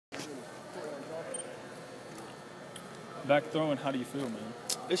Back throwing, how do you feel, man?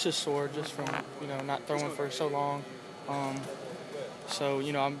 It's just sore, just from not throwing for so long. So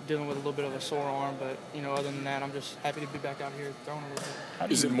I'm dealing with a little bit of a sore arm, but other than that, I'm just happy to be back out here throwing a little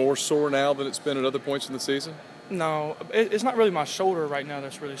bit. Is it more sore now than it's been at other points in the season? No, it's not really my shoulder right now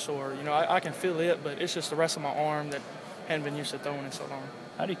that's really sore. I can feel it, but it's just the rest of my arm that hadn't been used to throwing it so long.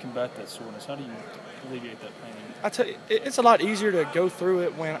 How do you combat that soreness? How do you alleviate that pain? I tell you, it's a lot easier to go through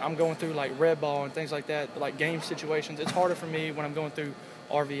it when I'm going through like red ball and things like that, like game situations. It's harder for me when I'm going through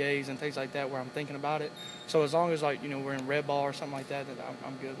RVAs and things like that where I'm thinking about it. So as long as we're in red ball or something like that, then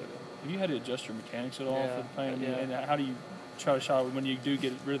I'm good with it. Have you had to adjust your mechanics at all for the pain? I mean, Yeah. and how do you try to shot when you do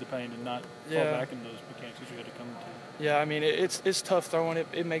get rid of the pain and not fall back into those mechanics that you had to come to? Yeah, I mean it's tough throwing it.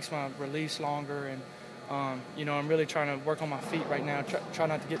 It makes my release longer, and I'm really trying to work on my feet right now. Try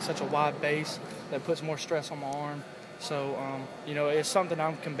not to get such a wide base that puts more stress on my arm. So it's something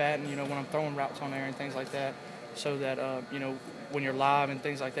I'm combating. When I'm throwing routes on there and things like that, so that when you're live and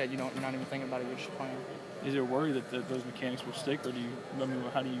things like that, you're not even thinking about it. You're just playing. Is there a worry that those mechanics will stick, or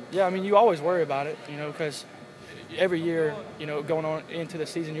how do you? Yeah, I mean you always worry about it, because every year, going on into the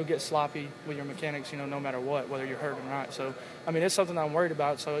season, you'll get sloppy with your mechanics, no matter what, whether you're hurt or not. So, I mean, it's something I'm worried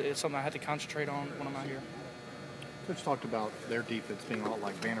about, so it's something I have to concentrate on when I'm out here. Coach talked about their defense being a lot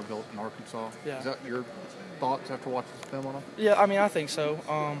like Vanderbilt and Arkansas. Yeah. Is that your thoughts after watching this film on them? Yeah, I mean, I think so.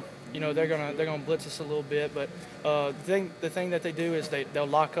 They're gonna blitz us a little bit, but the thing that they do is they'll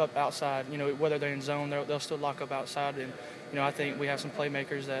lock up outside. Whether they're in zone, they'll still lock up outside, and I think we have some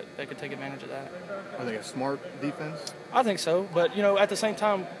playmakers that could take advantage of that. Are they a smart defense? I think so, but at the same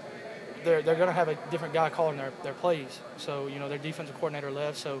time, they're going to have a different guy calling their plays. So their defensive coordinator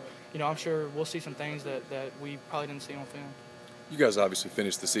left, so I'm sure we'll see some things that we probably didn't see on film. You guys obviously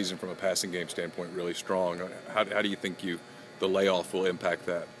finished the season from a passing game standpoint really strong. How do you think the layoff will impact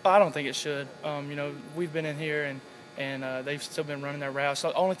that? I don't think it should. We've been in here and they've still been running their routes. So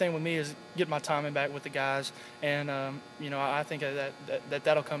the only thing with me is get my timing back with the guys, and I think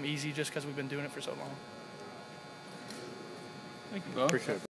that'll come easy just because we've been doing it for so long. Thank you, Bo. Appreciate it.